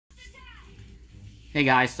Hey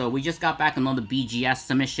guys, so we just got back another BGS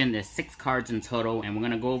submission. There's 6 cards in total, and we're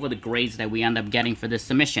going to go over the grades that we end up getting for this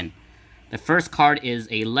submission. The first card is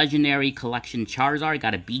a Legendary Collection Charizard.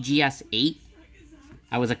 Got a BGS 8.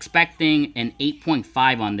 I was expecting an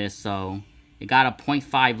 8.5 on this, so it got a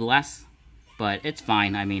 0.5 less, but it's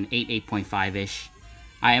fine. I mean, 8.5-ish.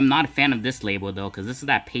 I am not a fan of this label, though, because this is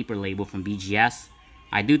that paper label from BGS.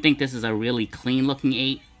 I do think this is a really clean-looking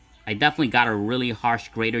 8. I definitely got a really harsh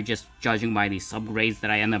grader just judging by the subgrades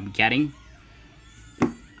that I end up getting.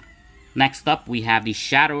 Next up, we have the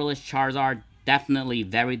Shadowless Charizard. Definitely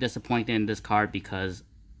very disappointed in this card because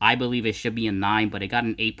I believe it should be a 9, but it got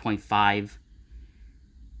an 8.5.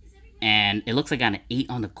 And it looks like I got an 8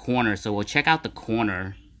 on the corner, so we'll check out the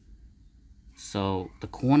corner. So the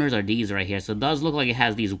corners are these right here. So it does look like it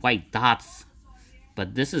has these white dots,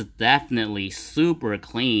 but this is definitely super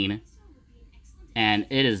clean. And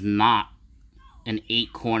it is not an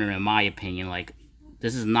 8 corner in my opinion. Like,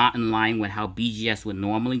 this is not in line with how BGS would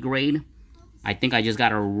normally grade. I think I just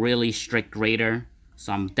got a really strict grader.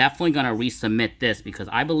 So I'm definitely going to resubmit this because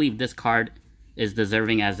I believe this card is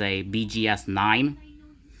deserving as a BGS 9.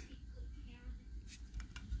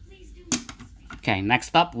 Okay,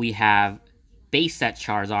 next up we have Base Set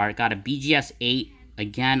Charizard. Got a BGS 8.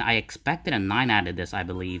 Again, I expected a 9 out of this, I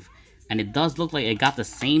believe. And it does look like it got the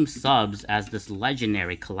same subs as this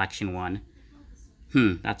Legendary Collection one.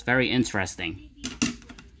 That's very interesting.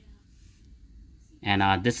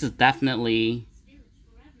 And this is definitely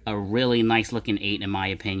a really nice looking 8 in my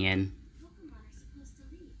opinion.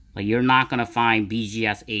 Like, you're not going to find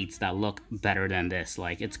BGS 8s that look better than this.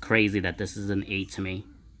 Like, it's crazy that this is an 8 to me.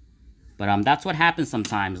 But that's what happens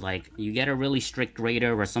sometimes. Like, you get a really strict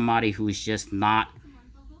grader or somebody who's just not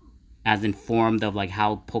as informed of like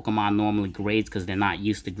how Pokemon normally grades because they're not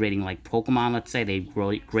used to grading like Pokemon. Let's say they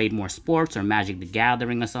grade more sports or Magic the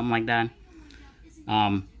Gathering or something like that.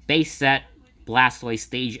 Base set, Blastoise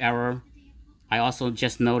stage error. I also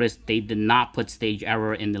just noticed they did not put stage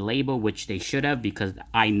error in the label, which they should have because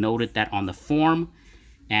I noted that on the form.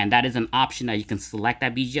 And that is an option that you can select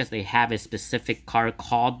at BGS. They have a specific card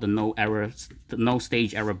called the no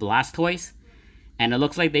stage error Blastoise. And it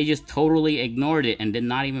looks like they just totally ignored it and did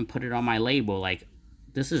not even put it on my label. Like,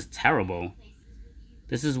 this is terrible.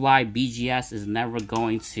 This is why BGS is never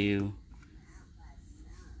going to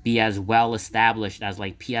be as well established as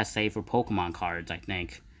like PSA for Pokemon cards, I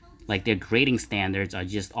think. Like, their grading standards are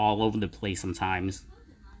just all over the place sometimes.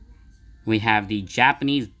 We have the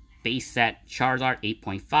Japanese Base Set Charizard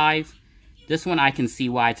 8.5. This one I can see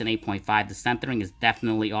why it's an 8.5. The centering is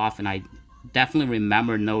definitely off, and I definitely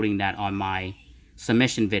remember noting that on my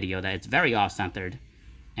submission video that it's very off-centered,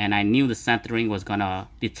 and I knew the centering was gonna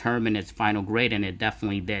determine its final grade, and it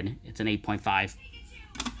definitely did. It's an 8.5.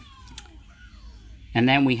 And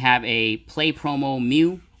then we have a Play Promo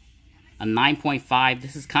Mew, a 9.5.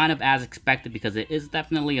 This is kind of as expected because it is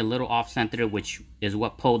definitely a little off-centered, which is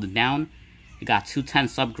what pulled it down. It got 210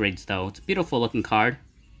 subgrades though. It's a beautiful looking card.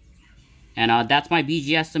 And that's my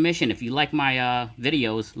BGS submission. If you like my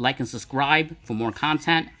videos, like and subscribe for more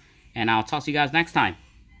content. And I'll talk to you guys next time.